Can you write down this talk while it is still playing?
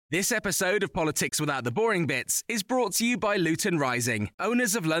This episode of Politics Without the Boring Bits is brought to you by Luton Rising,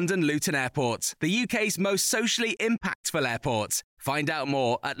 owners of London Luton Airport, the UK's most socially impactful airport. Find out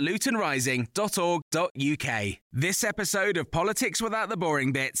more at lutonrising.org.uk. This episode of Politics Without the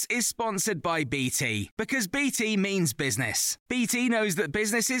Boring Bits is sponsored by BT, because BT means business. BT knows that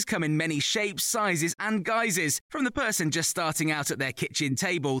businesses come in many shapes, sizes and guises, from the person just starting out at their kitchen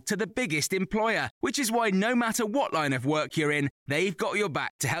table to the biggest employer, which is why no matter what line of work you're in, they've got your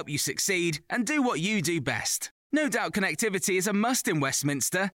back to help you succeed and do what you do best. No doubt connectivity is a must in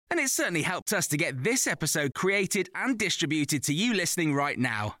Westminster, and it certainly helped us to get this episode created and distributed to you listening right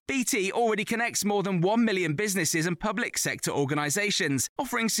now. BT already connects more than 1 million businesses and public sector organisations,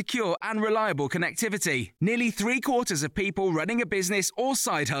 offering secure and reliable connectivity. Nearly 3/4 of people running a business or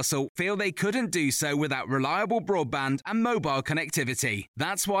side hustle feel they couldn't do so without reliable broadband and mobile connectivity.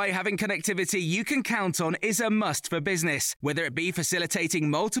 That's why having connectivity you can count on is a must for business, whether it be facilitating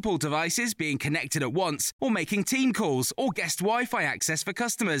multiple devices being connected at once or making team calls or guest Wi-Fi access for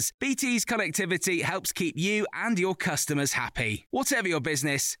customers. BT's connectivity helps keep you and your customers happy. Whatever your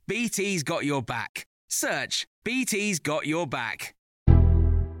business, BT's got your back. Search BT's got your back.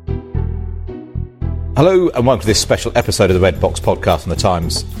 Hello and welcome to this special episode of the Red Box podcast from The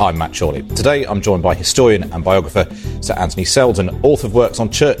Times. I'm Matt Chorley. Today I'm joined by historian and biographer Sir Anthony Seldon, author of works on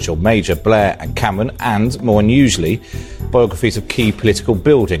Churchill, Major, Blair and Cameron, and, more unusually, biographies of key political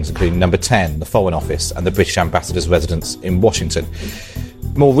buildings, including Number 10, the Foreign Office and the British Ambassador's residence in Washington.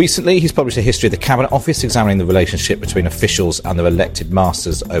 More recently, he's published a history of the Cabinet Office, examining the relationship between officials and their elected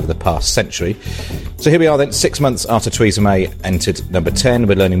masters over the past century. So here we are then, 6 months after Theresa May entered Number 10.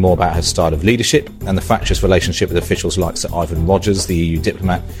 We're learning more about her style of leadership and the fractious relationship with officials like Sir Ivan Rogers, the EU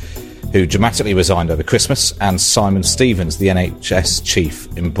diplomat, who dramatically resigned over Christmas, and Simon Stevens, the NHS chief,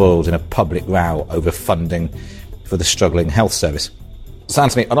 embroiled in a public row over funding for the struggling health service. So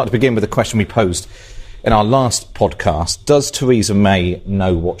Anthony, I'd like to begin with a question we posed in our last podcast. Does Theresa May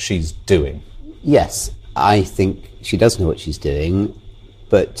know what she's doing? Yes, I think she does know what she's doing,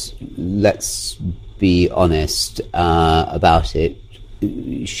 but let's be honest about it.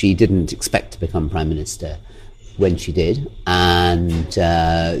 She didn't expect to become Prime Minister when she did, and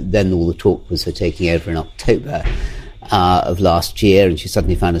then all the talk was her taking over in October of last year, and she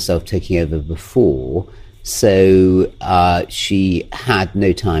suddenly found herself taking over before. So she had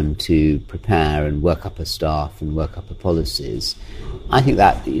no time to prepare and work up her staff and work up her policies. I think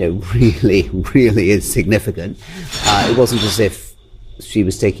that, really is significant. It wasn't as if she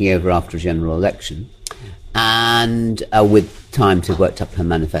was taking over after a general election, and with time to work up her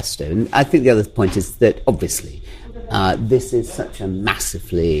manifesto. And I think the other point is that, obviously, this is such a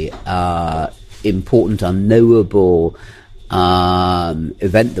massively important, unknowable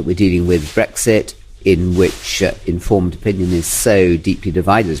event that we're dealing with, Brexit, in which informed opinion is so deeply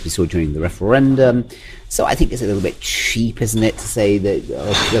divided, as we saw during the referendum. So I think it's a little bit cheap, isn't it, to say that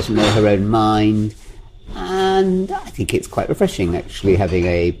she doesn't know her own mind. And I think it's quite refreshing, actually, having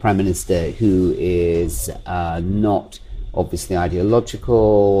a Prime Minister who is not obviously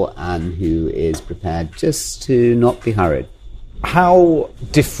ideological and who is prepared just to not be hurried. How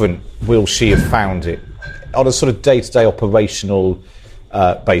different will she have found it on a sort of day-to-day operational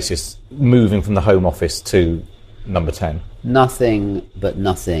basis, moving from the Home Office to Number 10? Nothing but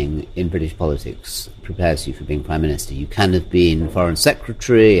nothing in British politics prepares you for being Prime Minister. You can have been Foreign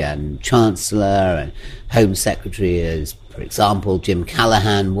Secretary and Chancellor and Home Secretary, as, for example, Jim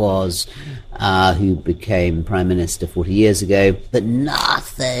Callaghan was, who became Prime Minister 40 years ago. But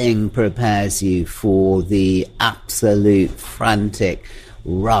nothing prepares you for the absolute frantic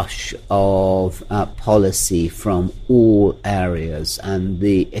rush of policy from all areas and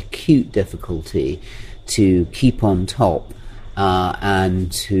the acute difficulty to keep on top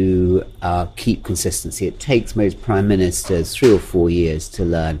and to keep consistency. It takes most prime ministers 3 or 4 years to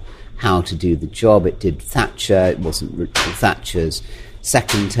learn how to do the job. It did Thatcher. It wasn't Thatcher's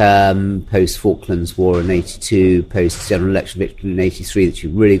second term, post-Falklands War in 82, post-general election victory in 83, that she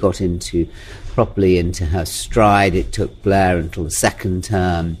really got properly into her stride. It took Blair until the second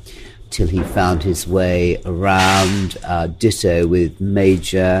term, till he found his way around. Ditto with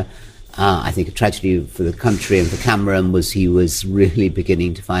Major. I think a tragedy for the country and for Cameron was he was really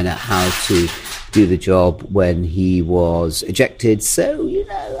beginning to find out how to do the job when he was ejected. So,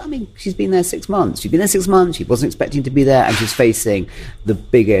 she's been there 6 months. She's been there 6 months. She wasn't expecting to be there, and she's facing the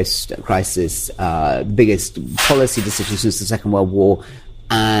biggest crisis, biggest policy decision since the Second World War.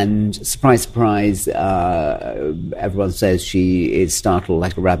 And surprise, surprise, everyone says she is startled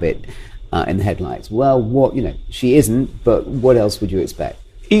like a rabbit in the headlights. Well, she isn't, but what else would you expect?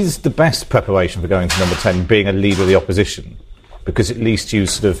 Is the best preparation for going to Number 10 being a leader of the opposition? because at least you're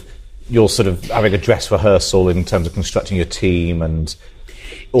sort of having a dress rehearsal in terms of constructing your team and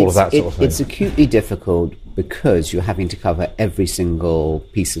all of that sort of thing? It's acutely difficult because you're having to cover every single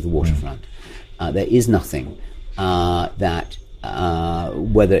piece of the waterfront. There is nothing that,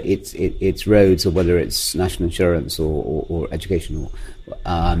 whether it's roads or whether it's national insurance or education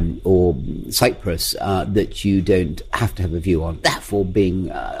or Cyprus, that you don't have to have a view on. Therefore, being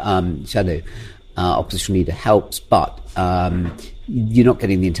shadow opposition leader helps, but you're not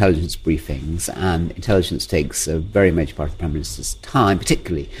getting the intelligence briefings, and intelligence takes a very major part of the Prime Minister's time,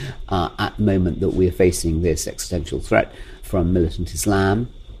 particularly at the moment that we're facing this existential threat from militant Islam.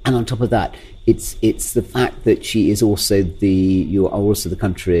 And on top of that, it's the fact that she is also you are also the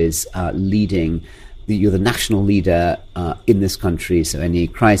country's leading. You're the national leader in this country, so any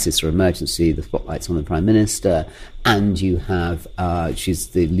crisis or emergency, the spotlight's on the Prime Minister, and you have she's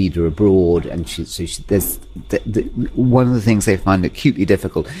the leader abroad, and there's one of the things they find acutely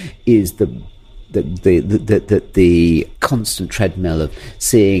difficult is the constant treadmill of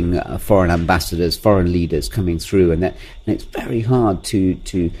seeing foreign ambassadors, foreign leaders coming through, and it's very hard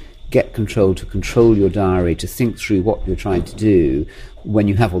to get control, to control your diary, to think through what you're trying to do when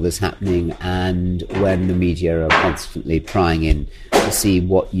you have all this happening and when the media are constantly prying in to see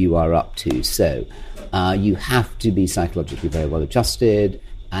what you are up to. So you have to be psychologically very well adjusted,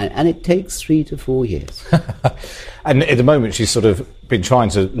 and it takes 3 to 4 years. And at the moment, she's sort of been trying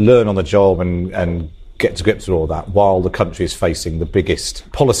to learn on the job and get to grips with all that, while the country is facing the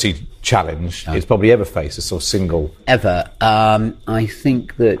biggest policy challenge it's probably ever faced, a sort of single... Ever. I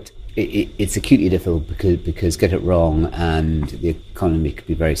think that it's acutely difficult because get it wrong and the economy could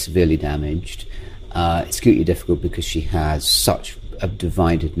be very severely damaged. It's acutely difficult because she has such a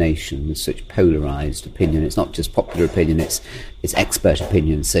divided nation with such polarised opinion. It's not just popular opinion, it's expert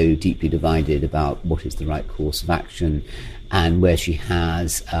opinion, so deeply divided about what is the right course of action, and where she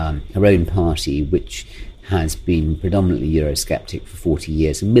has her own party, which has been predominantly Eurosceptic for 40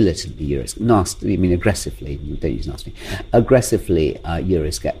 years, militantly Eurosceptic, aggressively, don't use nasty, aggressively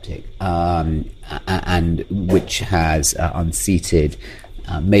Eurosceptic, and which has unseated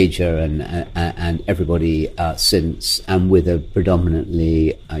Major and everybody since, and with a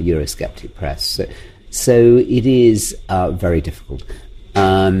predominantly Eurosceptic press. So it is very difficult.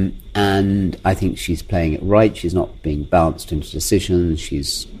 And I think she's playing it right. She's not being bounced into decisions.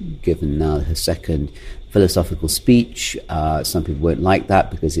 She's given now her second philosophical speech. Some people won't like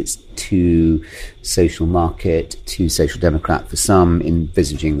that because it's too social market, too social democrat for some,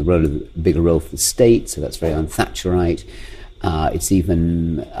 envisaging the bigger role for the state. So that's very un-Thatcherite. It's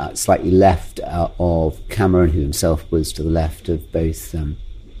even slightly left of Cameron, who himself was to the left of both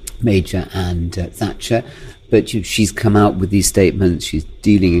Major and Thatcher. But she's come out with these statements. She's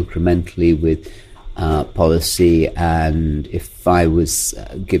dealing incrementally with policy, and if I was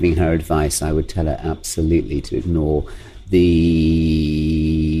giving her advice, I would tell her absolutely to ignore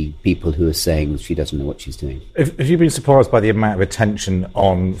the people who are saying she doesn't know what she's doing. Have you been surprised by the amount of attention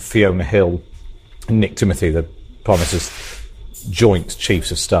on Fiona Hill and Nick Timothy, the Prime Minister's joint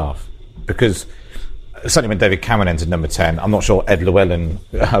chiefs of staff? Because certainly when David Cameron entered number 10, I'm not sure Ed Llewellyn,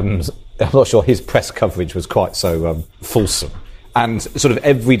 I'm not sure his press coverage was quite so fulsome. And sort of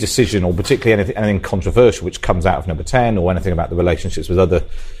every decision, or particularly anything controversial which comes out of number 10, or anything about the relationships with other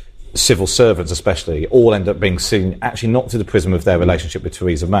civil servants especially, all end up being seen actually not through the prism of their relationship with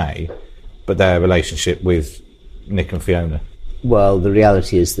Theresa May, but their relationship with Nick and Fiona. Well, the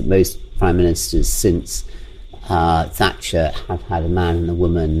reality is that most prime ministers since Thatcher have had a man and a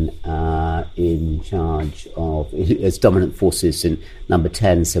woman in charge of as dominant forces in number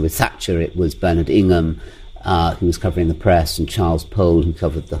 10. So with Thatcher it was Bernard Ingham who was covering the press, and Charles Pole, who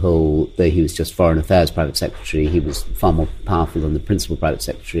covered the whole, though he was just Foreign Affairs Private Secretary, he was far more powerful than the Principal Private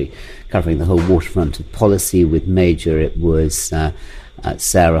Secretary, covering the whole waterfront of policy. With Major it was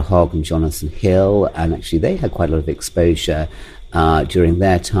Sarah Hogg and Jonathan Hill, and actually they had quite a lot of exposure during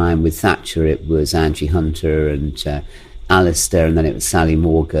their time. With Thatcher it was Angie Hunter and Alistair, and then it was Sally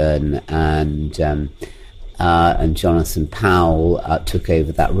Morgan and Jonathan Powell took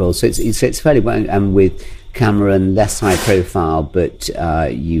over that role. So it's fairly well. And with Cameron, less high profile, but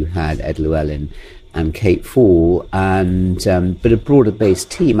you had Ed Llewellyn and Kate Fall, and but a broader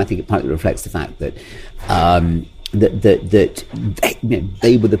based team. I think it partly reflects the fact that that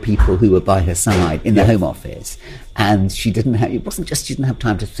they were the people who were by her side in the Home Office, and she didn't have. It wasn't just she didn't have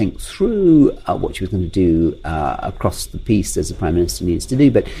time to think through what she was going to do across the piece as a Prime Minister needs to do,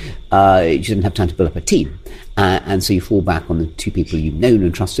 but she didn't have time to build up a team, and so you fall back on the two people you've known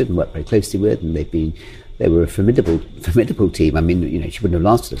and trusted and worked very closely with, and they were a formidable team. I mean, she wouldn't have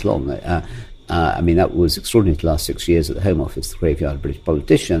lasted as long. that was extraordinary the last 6 years at the Home Office, the graveyard of British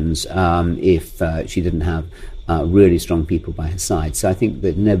politicians, if she didn't have really strong people by her side. So I think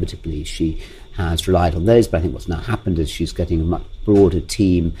that inevitably she has relied on those, but I think what's now happened is she's getting a much broader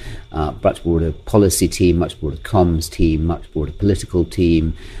team, much broader policy team, much broader comms team, much broader political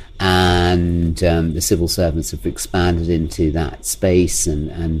team, and the civil servants have expanded into that space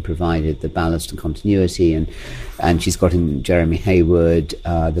and provided the ballast and continuity, and she's got in Jeremy Hayward,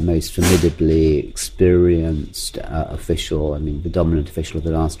 the most formidably experienced official, the dominant official of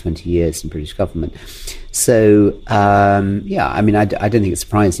the last 20 years in British government. So, I don't think it's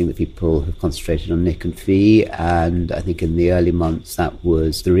surprising that people have concentrated on Nick and Fee, and I think in the early months that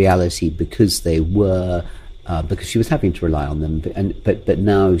was the reality because they were because she was having to rely on them, but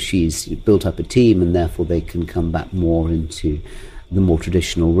now she's built up a team, and therefore they can come back more into the more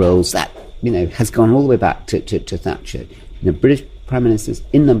traditional roles that has gone all the way back to Thatcher. British prime ministers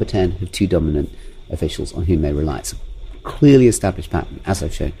in number 10 have two dominant officials on whom they rely. It's a clearly established pattern, as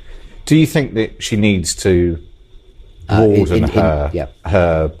I've shown. Do you think that she needs to broaden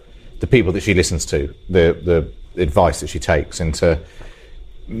the people that she listens to, the advice that she takes, and to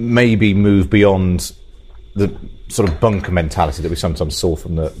maybe move beyond the sort of bunker mentality that we sometimes saw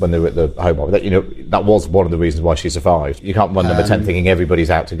from when they were at the Home Office? That was one of the reasons why she survived. You can't run number 10 thinking everybody's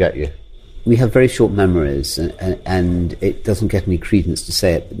out to get you. We have very short memories, and it doesn't get any credence to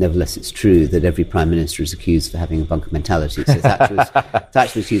say it, but nevertheless it's true that every Prime Minister is accused for having a bunker mentality. So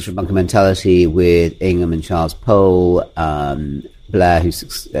Thatcher was accused of a bunker mentality with Ingham and Charles Pole. Blair,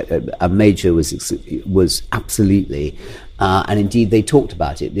 a Major, was absolutely... and indeed, they talked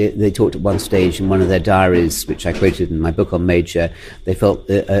about it. They talked at one stage in one of their diaries, which I quoted in my book on Major. They felt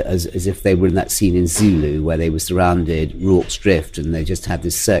as if they were in that scene in Zulu where they were surrounded, Rorke's Drift, and they just had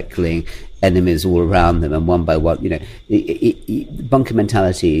this circling enemies all around them, and one by one, bunker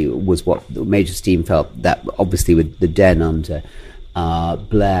mentality was what the Major's team felt. That obviously with the Den under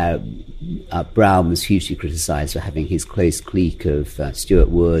Blair, Brown was hugely criticised for having his close clique of Stuart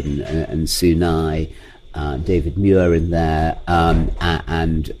Wood and Sunai, David Muir in there,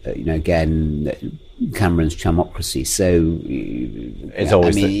 and again Cameron's Chumocracy. So it's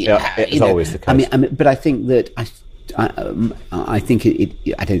always the case. But I think that I think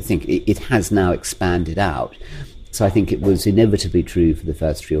it has now expanded out. So I think it was inevitably true for the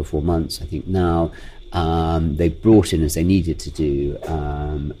first 3 or 4 months. I think now they brought in, as they needed to do,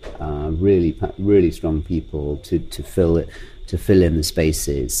 really strong people to fill in the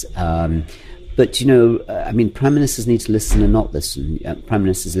spaces. But prime ministers need to listen and not listen. Prime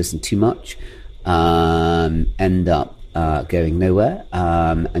ministers listen too much, end up going nowhere,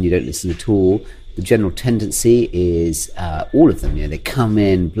 and you don't listen at all. The general tendency is all of them. They come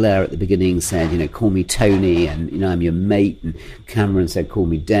in. Blair at the beginning said, "Call me Tony," and I'm your mate. And Cameron said, "Call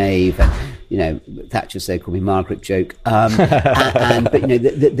me Dave." And Thatcher said, "Call me Margaret." Joke. But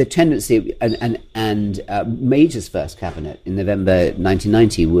the tendency and Major's first cabinet in November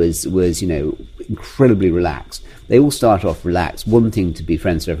 1990 was incredibly relaxed. They all start off relaxed, wanting to be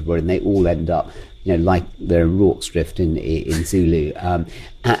friends with everybody, and they all end up like they're in Rorke's Drift in Zulu, and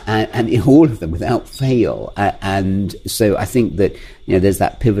all of them without fail. And so I think that there's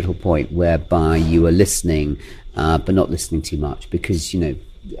that pivotal point whereby you are listening, but not listening too much, because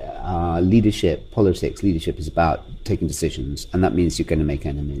leadership is about taking decisions, and that means you're going to make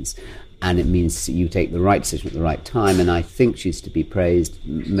enemies. And it means you take the right decision at the right time. And I think she's to be praised.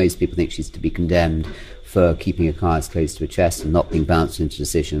 Most people think she's to be condemned for keeping her cards close to her chest and not being bounced into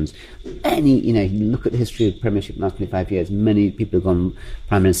decisions. You look at the history of Premiership in the last 25 years, many Prime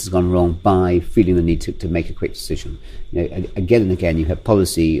Ministers have gone wrong by feeling the need to make a quick decision. Again and again, you have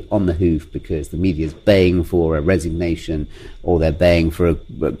policy on the hoof because the media is baying for a resignation, or they're baying for a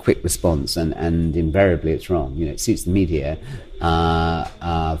quick response, and invariably it's wrong. It suits the media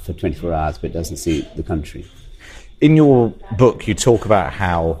for 24 hours, but it doesn't suit the country. In your book, you talk about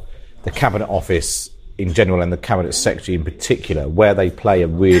how the Cabinet Office in general and the Cabinet Secretary in particular, where they play a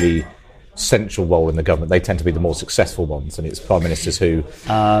really central role in the government, they tend to be the more successful ones, and it's Prime Ministers who...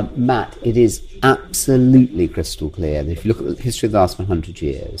 Matt, it is absolutely crystal clear that if you look at the history of the last 100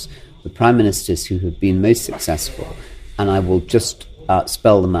 years, the Prime Ministers who have been most successful, and I will just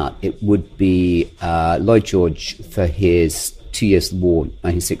spell them out, it would be Lloyd George for his 2 years of the war,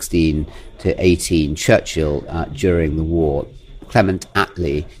 1916 to 18, Churchill during the war, Clement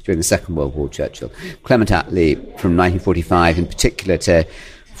Attlee during the Second World War, Clement Attlee from 1945 in particular to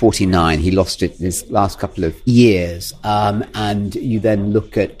 49. He lost it in his last couple of years. And you then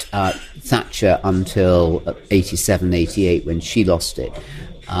look at Thatcher until 87, 88 when she lost it.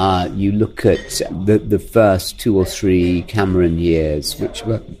 You look at the first 2 or 3 Cameron years, which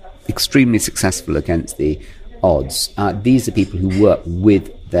were extremely successful against the odds. These are people who work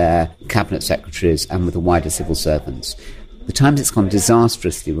with their cabinet secretaries and with the wider civil servants. The times it's gone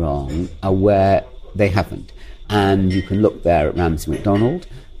disastrously wrong are where they haven't. And you can look there at Ramsay MacDonald,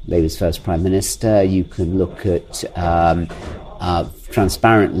 Labour's first Prime Minister. You can look at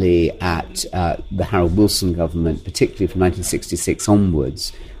transparently at the Harold Wilson government, particularly from 1966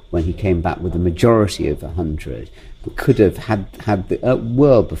 onwards, when he came back with a majority of 100, but could have had the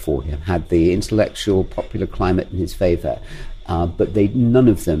world before him, had the intellectual popular climate in his favour. But none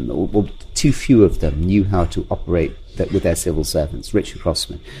of them, or too few of them, knew how to operate with their civil servants. Richard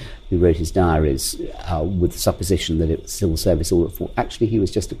Crossman, who wrote his diaries with the supposition that it was civil service all at fault. Actually, he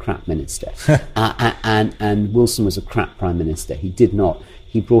was just a crap minister. And Wilson was a crap prime minister.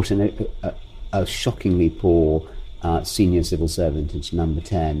 He brought in a shockingly poor senior civil servant into number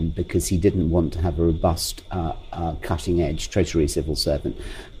 10 because he didn't want to have a robust, cutting-edge Treasury civil servant,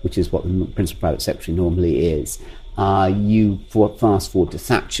 which is what the Principal Private Secretary normally is. You fast forward to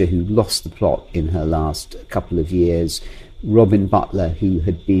Thatcher, who lost the plot in her last couple of years. Robin Butler, who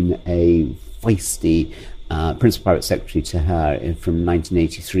had been a feisty Principal Private Secretary to her from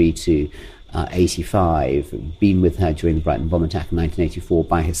 1983 to 85, been with her during the Brighton bomb attack in 1984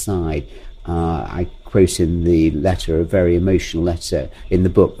 by her side. I quote in the letter, a very emotional letter, in the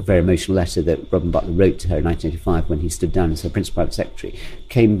book, a very emotional letter that Robin Butler wrote to her in 1985 when he stood down as her Principal Private Secretary,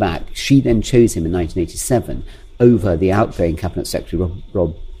 came back. She then chose him in 1987 over the outgoing Cabinet Secretary,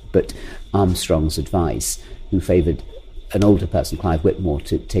 Robert Armstrong's advice, who favoured an older person, Clive Whitmore,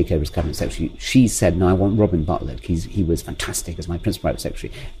 to take over as Cabinet Secretary. She said, no, I want Robin Butler. He was fantastic as my Principal Private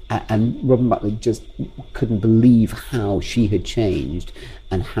Secretary. And Robin Butler just couldn't believe how she had changed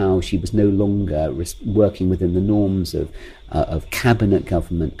and how she was no longer working within the norms of cabinet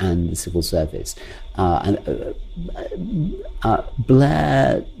government and the civil service.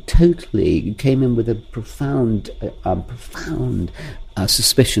 Blair totally came in with a profound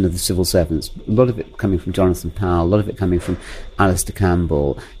suspicion of the civil servants, a lot of it coming from Jonathan Powell, a lot of it coming from Alistair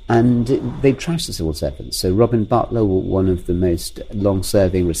Campbell, and they trashed the civil servants. So Robin Butler, one of the most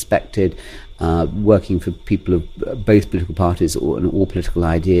long-serving, respected, working for people of both political parties and all political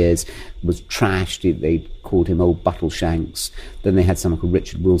ideas, was trashed. They called him Old Buttleshanks. Then they had someone called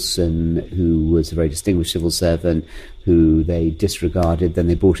Richard Wilson, who was a very distinguished civil servant, who they disregarded. Then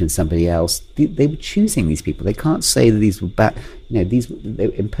they brought in somebody else. They were choosing these people. They can't say that these were bad.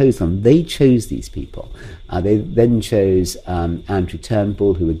 They imposed on them. They chose these people. They then chose Andrew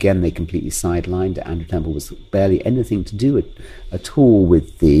Turnbull, who again they completely sidelined. Andrew Turnbull was barely anything to do at all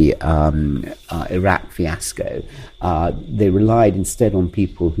with the Iraq fiasco. They relied instead on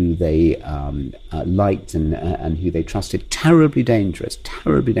people who they liked and who they trusted. Terribly dangerous.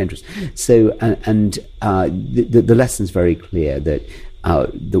 So, the lesson's very clear that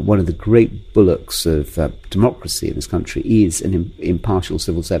one of the great bullocks of democracy in this country is an impartial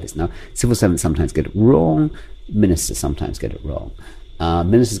civil service. Now, civil servants sometimes get it wrong. Ministers sometimes get it wrong.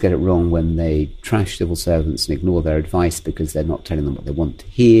 Ministers get it wrong when they trash civil servants and ignore their advice because they're not telling them what they want to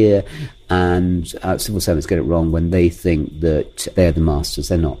hear. And civil servants get it wrong when they think that they're the masters.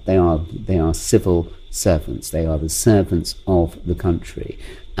 They're not. They are civil servants. They are the servants of the country.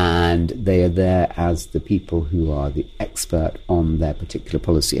 And they are there as the people who are the expert on their particular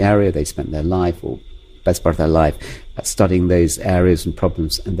policy area. They spent their life, or best part of their life, studying those areas and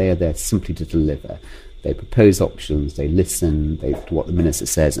problems, and they are there simply to deliver. They propose options, they listen to what the minister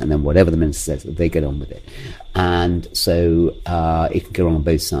says, and then whatever the minister says, they get on with it. And so it can go wrong on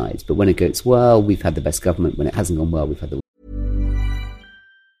both sides. But when it goes well, we've had the best government. When it hasn't gone well, we've had the...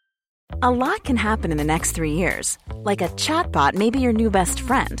 A lot can happen in the next 3 years. Like a chatbot may be your new best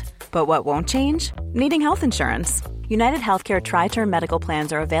friend. But what won't change? Needing health insurance. United Healthcare Tri-Term Medical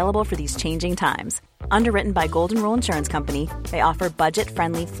Plans are available for these changing times. Underwritten by Golden Rule Insurance Company, they offer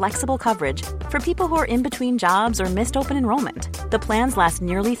budget-friendly, flexible coverage for people who are in between jobs or missed open enrollment. The plans last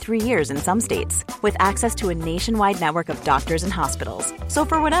nearly 3 years in some states, with access to a nationwide network of doctors and hospitals. So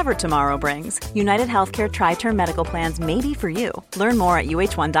for whatever tomorrow brings, United Healthcare Tri-Term Medical Plans may be for you. Learn more at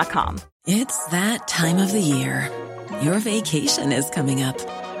uh1.com. It's that time of the year. Your vacation is coming up.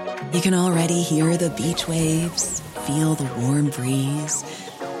 You can already hear the beach waves, feel the warm breeze,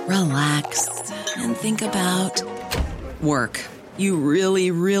 relax, and think about work. You really,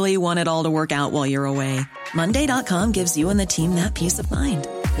 really want it all to work out while you're away. Monday.com gives you and the team that peace of mind.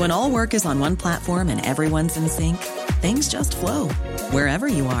 When all work is on one platform and everyone's in sync, things just flow. Wherever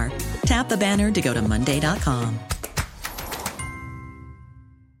you are, tap the banner to go to Monday.com.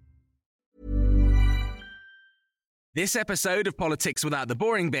 This episode of Politics Without the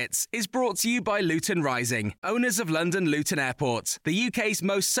Boring Bits is brought to you by Luton Rising, owners of London Luton Airport, the UK's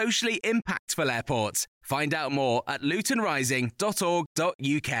most socially impactful airport. Find out more at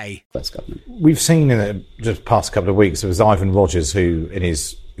lutonrising.org.uk. We've seen in the just past couple of weeks, there was Ivan Rogers who, in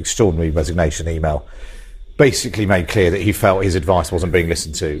his extraordinary resignation email, basically made clear that he felt his advice wasn't being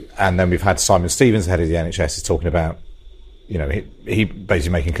listened to. And then we've had Simon Stevens, head of the NHS, is talking about, you know, he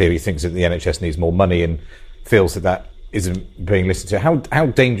basically making clear he thinks that the NHS needs more money and feels that isn't being listened to. How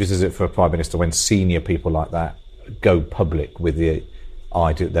dangerous is it for a Prime Minister when senior people like that go public with the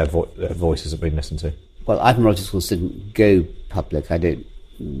idea that their voices have been listened to? Well, Ivan Rogers didn't go public. I don't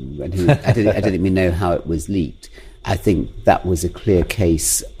even know how it was leaked. I think that was a clear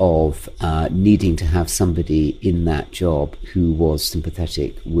case of needing to have somebody in that job who was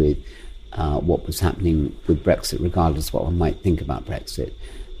sympathetic with what was happening with Brexit, regardless of what one might think about Brexit.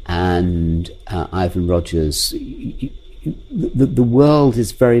 And Ivan Rogers, the world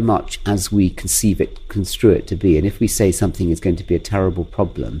is very much as we construe it to be. And if we say something is going to be a terrible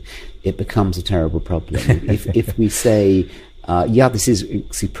problem, it becomes a terrible problem. if we say, this is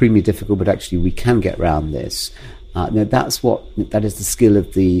supremely difficult, but actually we can get around this, that is the skill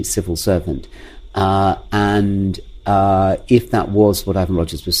of the civil servant. If that was what Ivan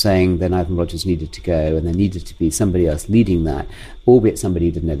Rogers was saying, then Ivan Rogers needed to go, and there needed to be somebody else leading that, albeit somebody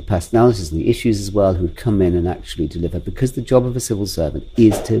who didn't know the personalities and the issues as well, who would come in and actually deliver, because the job of a civil servant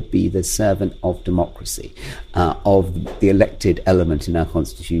is to be the servant of democracy, of the elected element in our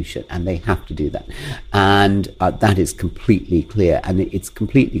constitution, and they have to do that. And that is completely clear, and it's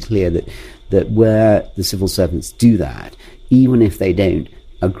completely clear that where the civil servants do that, even if they don't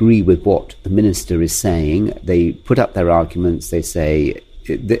agree with what the minister is saying, they put up their arguments, they say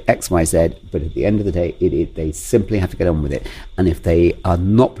the X, Y, Z, but at the end of the day, they simply have to get on with it. And if they are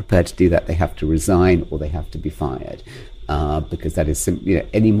not prepared to do that, they have to resign or they have to be fired. Because that is simply,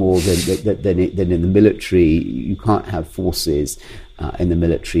 any more than in the military. You can't have forces in the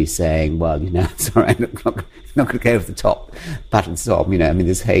military saying, well, sorry, I'm not going to go over the top, pat on the top.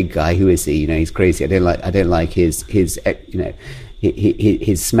 This Haig guy, who is he? He's crazy. I don't like his Smexit,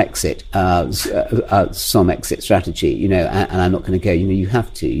 Somexit strategy, and I'm not going to go. You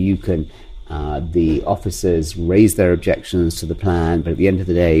have to. You can. The officers raise their objections to the plan, but at the end of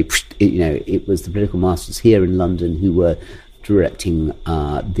the day, it was the political masters here in London who were directing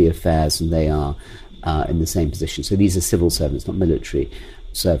the affairs, and they are in the same position. So these are civil servants, not military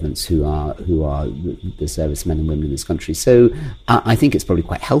servants, who are the servicemen and women in this country. So I think it's probably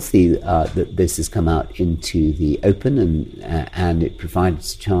quite healthy that this has come out into the open, and it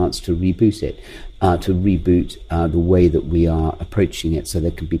provides a chance to reboot it, the way that we are approaching it, so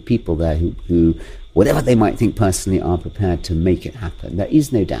there can be people there who whatever they might think personally, are prepared to make it happen. There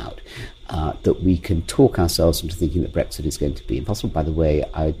is no doubt that we can talk ourselves into thinking that Brexit is going to be impossible. By the way,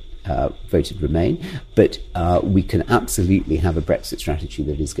 I voted Remain, but we can absolutely have a Brexit strategy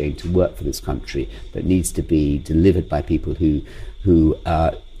that is going to work for this country, but needs to be delivered by people who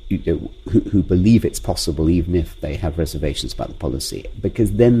believe it's possible, even if they have reservations about the policy,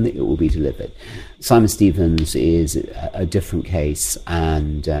 because then it will be delivered. Simon Stevens is a different case,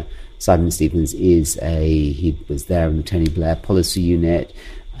 and Simon Stevens he was there in the Tony Blair policy unit.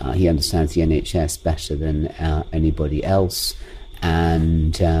 He understands the NHS better than anybody else.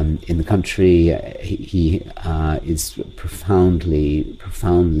 And in the country, he is profoundly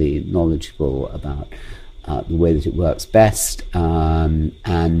knowledgeable about the way that it works best.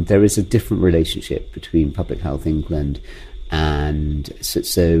 And there is a different relationship between Public Health England and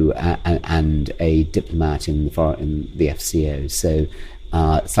and a diplomat in the FCO. So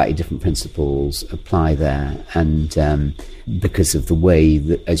slightly different principles apply there, and because of the way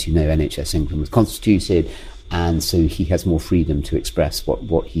that, as you know, NHS England was constituted. And so he has more freedom to express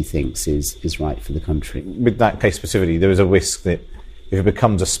what he thinks is right for the country. With that case specifically, there is a risk that if it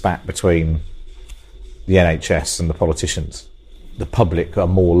becomes a spat between the NHS and the politicians, the public are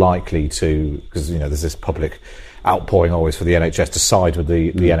more likely to, because there's this public outpouring always for the NHS, to side with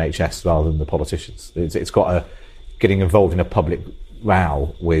the NHS rather than the politicians. It's got getting involved in a public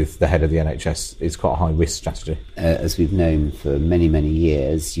row with the head of the NHS is quite a high risk strategy. As we've known for many, many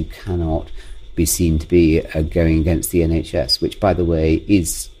years, you cannot be seen to be going against the NHS, which, by the way,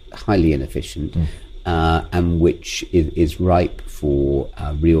 is highly inefficient, and which is ripe for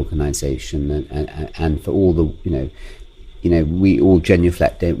reorganisation, and for all the we all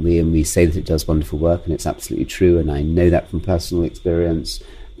genuflect, don't we? And we say that it does wonderful work, and it's absolutely true, and I know that from personal experience.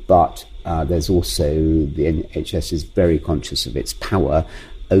 But there's also, the NHS is very conscious of its power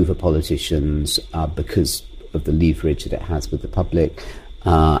over politicians because of the leverage that it has with the public.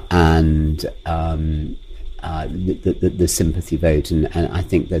 And the sympathy vote, and I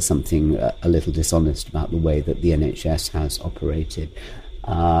think there's something a little dishonest about the way that the NHS has operated.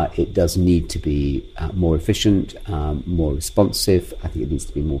 It does need to be more efficient, more responsive. I think it needs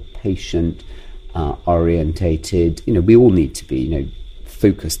to be more patient, orientated. We all need to be,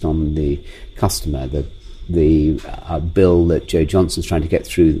 focused on the customer. The bill that Joe Johnson's trying to get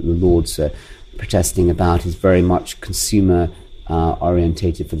through, that the Lords are protesting about, is very much consumer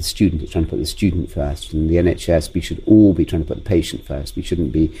orientated for the student. It's trying to put the student first. And the NHS, we should all be trying to put the patient first. We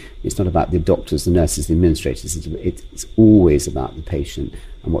shouldn't be, it's not about the doctors, the nurses, the administrators. It's always about the patient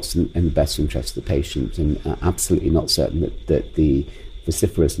and what's in the best interest of the patient. And absolutely not certain that the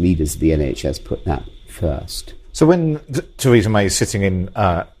vociferous leaders of the NHS put that first. So when Theresa May is sitting in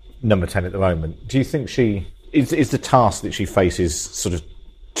number 10 at the moment, do you think is the task that she faces sort of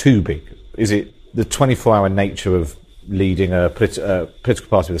too big? Is it the 24-hour nature of leading a political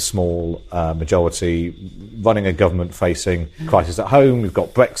party with a small majority, running a government facing crisis at home? You've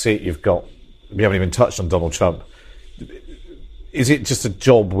got Brexit, we haven't even touched on Donald Trump. Is it just a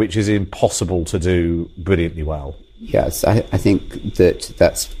job which is impossible to do brilliantly well? Yes, I think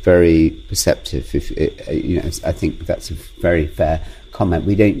that's very perceptive. I think that's a very fair comment.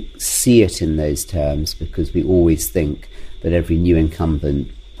 We don't see it in those terms because we always think that every new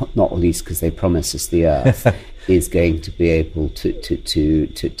incumbent, not least because they promise us the earth, is going to be able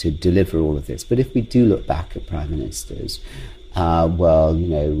to deliver all of this. But if we do look back at prime ministers, some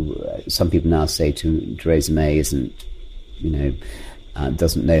people now say Theresa May isn't,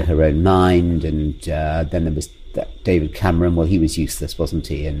 doesn't know her own mind, and then there was David Cameron. Well, he was useless, wasn't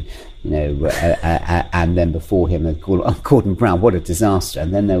he? And and then before him, Gordon Brown. What a disaster!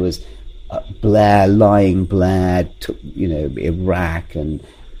 And then there was Blair, took Iraq and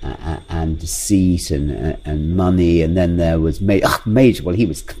deceit and money, and then there was Major. Well, he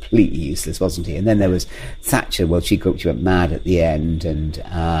was completely useless, wasn't he? And then there was Thatcher. Well, she went mad at the end, and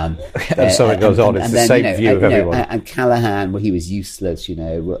so it goes on. It's the same view of everyone. And Callaghan, well, he was useless.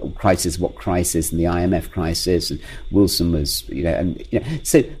 Crisis, what crisis, and the IMF crisis, and Wilson was,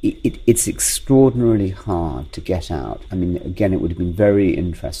 So it's extraordinarily hard to get out. I mean, again, it would have been very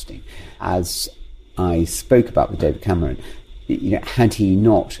interesting, as I spoke about with David Cameron. Had he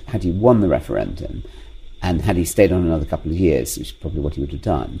won the referendum, and had he stayed on another couple of years, which is probably what he would have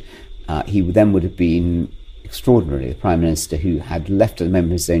done, he then would have been extraordinarily the Prime Minister who had left at the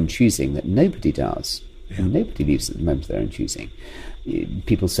moment of his own choosing, that nobody does. Yeah. And nobody leaves at the moment of their own choosing.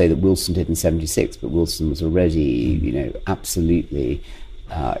 People say that Wilson did in 1976, but Wilson was already, absolutely,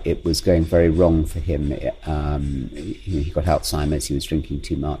 it was going very wrong for him. He got Alzheimer's, he was drinking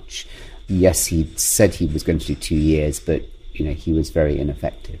too much. Yes, he said he was going to do 2 years, but he was very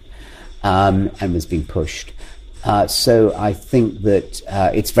ineffective and was being pushed. So I think that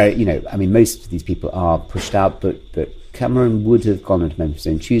it's very, most of these people are pushed out, but Cameron would have gone into his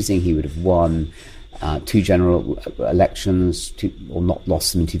own choosing. He would have won 2 general elections, or not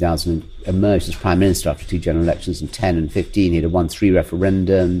lost them in 2000, emerged as Prime Minister after 2 general elections in 10 and 15. He'd have won 3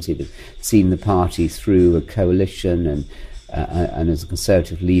 referendums. He'd have seen the party through a coalition, and as a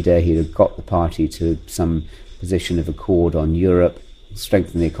Conservative leader, he'd have got the party to some position of accord on Europe,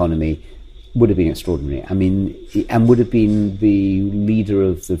 strengthen the economy. Would have been extraordinary. I mean, and would have been the leader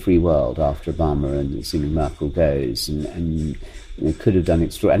of the free world after Obama, and assuming Merkel goes, and could have done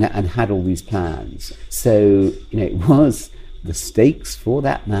and had all these plans. So, it was, the stakes for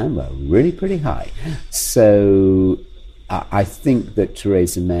that man were really pretty high. So I think that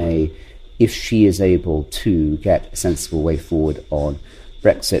Theresa May, if she is able to get a sensible way forward on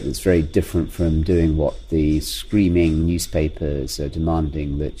Brexit that's very different from doing what the screaming newspapers are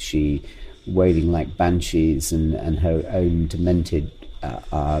demanding, that she, wailing like banshees, and her own demented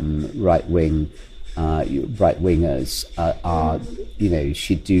right-wingers are,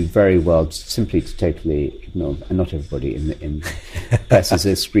 she'd do very well simply to totally ignore, and not everybody in the press is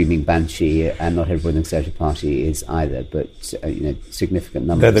a screaming banshee, and not everyone in the Conservative Party is either, but significant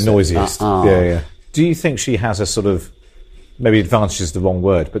numbers. They're the noisiest. Yeah. Do you think she has a sort of, maybe advantage is the wrong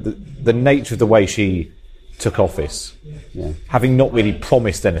word, but the nature of the way she took office, having not really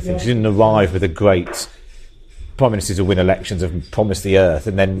promised anything, she didn't arrive with a great prime ministers who win elections and promise the earth,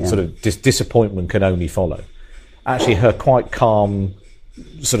 and then sort of disappointment can only follow. Actually, her quite calm,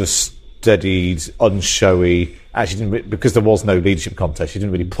 sort of steadied, unshowy, actually didn't, because there was no leadership contest, she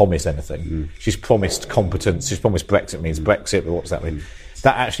didn't really promise anything. She's promised competence, she's promised Brexit means Brexit, but what does that mean?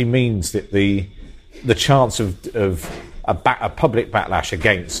 That actually means that the chance of a public backlash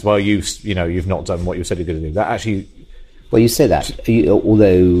against, well, you've not done what you said you're going to do, that actually... Well, you say that,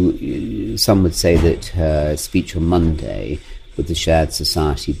 although some would say that her speech on Monday with the Shared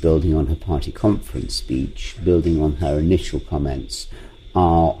Society, building on her party conference speech, building on her initial comments,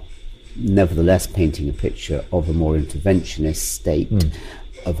 are nevertheless painting a picture of a more interventionist state,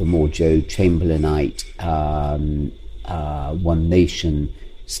 of a more Joe Chamberlainite one nation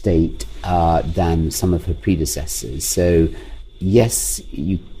state than some of her predecessors. So yes,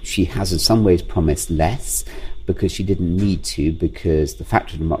 she has in some ways promised less, because she didn't need to, because the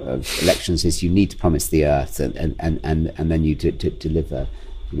fact of elections is you need to promise the earth and then you deliver,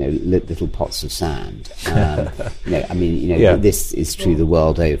 little pots of sand. This is true the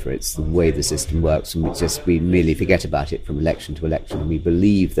world over. It's the way the system works, and we merely forget about it from election to election, and we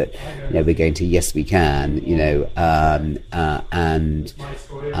believe that we're going to, yes we can, and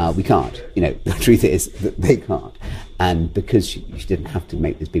we can't. The truth is that they can't. And because she didn't have to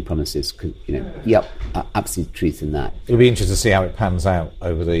make these big promises, absolute truth in that. It'll be interesting to see how it pans out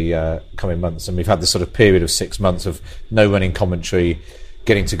over the coming months. And we've had this sort of period of 6 months of no running commentary,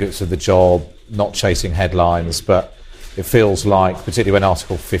 getting to grips with the job, not chasing headlines. But it feels like, particularly when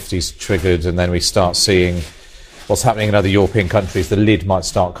Article 50 is triggered and then we start seeing what's happening in other European countries, the lid might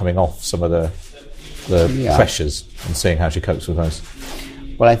start coming off some of the pressures, and seeing how she copes with those.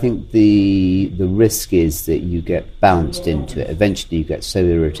 Well, I think the risk is that you get bounced into it. Eventually you get so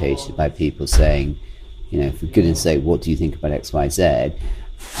irritated by people saying, for goodness sake, what do you think about X, Y, Z?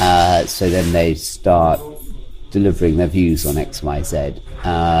 So then they start delivering their views on X, Y, Z.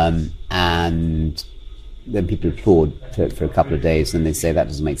 And then people applaud for a couple of days, and they say that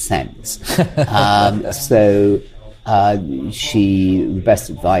doesn't make sense. The best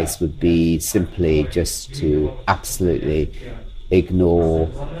advice would be simply just to absolutely ignore.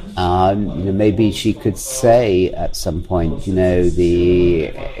 Maybe she could say at some point, the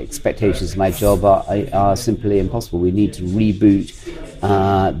expectations of my job are simply impossible. We need to reboot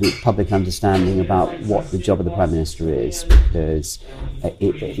the public understanding about what the job of the Prime Minister is, because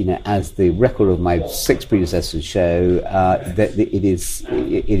as the record of my 6 predecessors show, that it is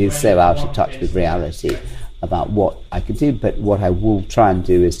so out of touch with reality about what I could do. But what I will try and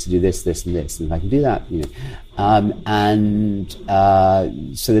do is to do this, this, and this, and if I can do that,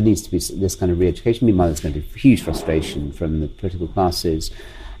 so there needs to be this kind of re-education. Meanwhile, there's going to be huge frustration from the political classes.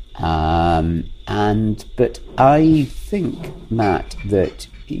 But I think, Matt, that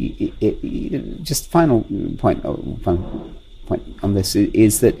just final point on this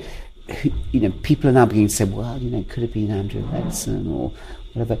is that people are now beginning to say, well, could it be Andrew Leadsom or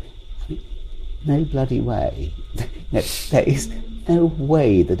whatever? No bloody way. There is no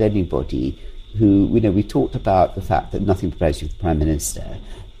way that anybody who, we talked about the fact that nothing prepares you for the Prime Minister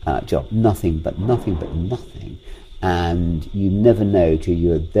job, nothing but nothing. And you never know till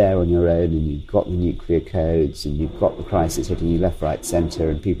you're there on your own, and you've got the nuclear codes, and you've got the crisis hitting you left, right, centre,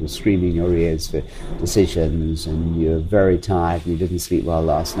 and people screaming in your ears for decisions, and you're very tired, and you didn't sleep well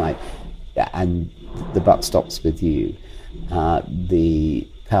last night, and the buck stops with you. The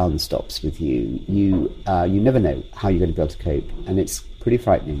pound stops with you. You never know how you're going to be able to cope, and it's pretty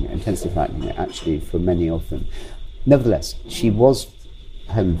frightening, intensely frightening, actually, for many of them. Nevertheless, she was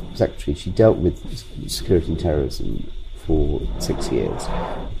Home Secretary. She dealt with security and terrorism for 6 years.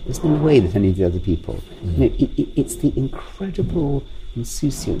 There's no way that any of the other people... it's the incredible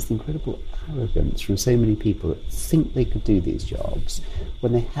insouciance, the incredible arrogance from so many people that think they could do these jobs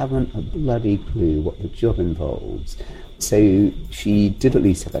when they haven't a bloody clue what the job involves. So she did at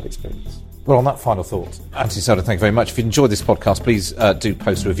least have that experience. Well, on that final thought, Anthony Seldon, thank you very much. If you enjoyed this podcast, please do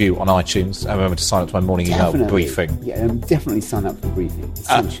post a review on iTunes, and remember to sign up to my morning email briefing. Yeah, definitely sign up for the briefing.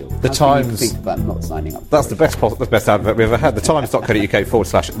 Essential. The Times. Think about not signing up. That's the best advert we've ever had. The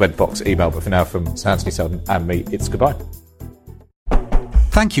Times.co.uk/redbox email. But for now, from Sir Anthony Seldon and me, it's goodbye.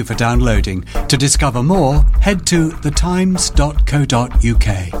 Thank you for downloading. To discover more, head to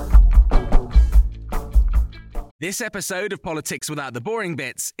thetimes.co.uk. This episode of Politics Without the Boring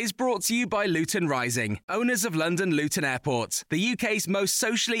Bits is brought to you by Luton Rising, owners of London Luton Airport, the UK's most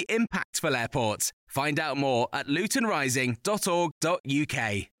socially impactful airport. Find out more at lutonrising.org.uk.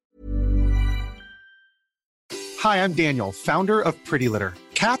 Hi, I'm Daniel, founder of Pretty Litter.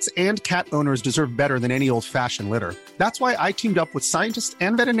 Cats and cat owners deserve better than any old-fashioned litter. That's why I teamed up with scientists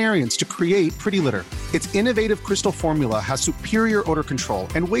and veterinarians to create Pretty Litter. Its innovative crystal formula has superior odor control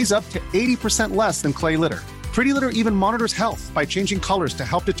and weighs up to 80% less than clay litter. Pretty Litter even monitors health by changing colors to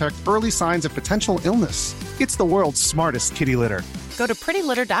help detect early signs of potential illness. It's the world's smartest kitty litter. Go to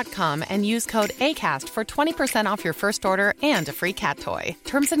prettylitter.com and use code ACAST for 20% off your first order and a free cat toy.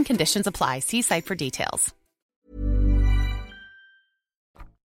 Terms and conditions apply. See site for details.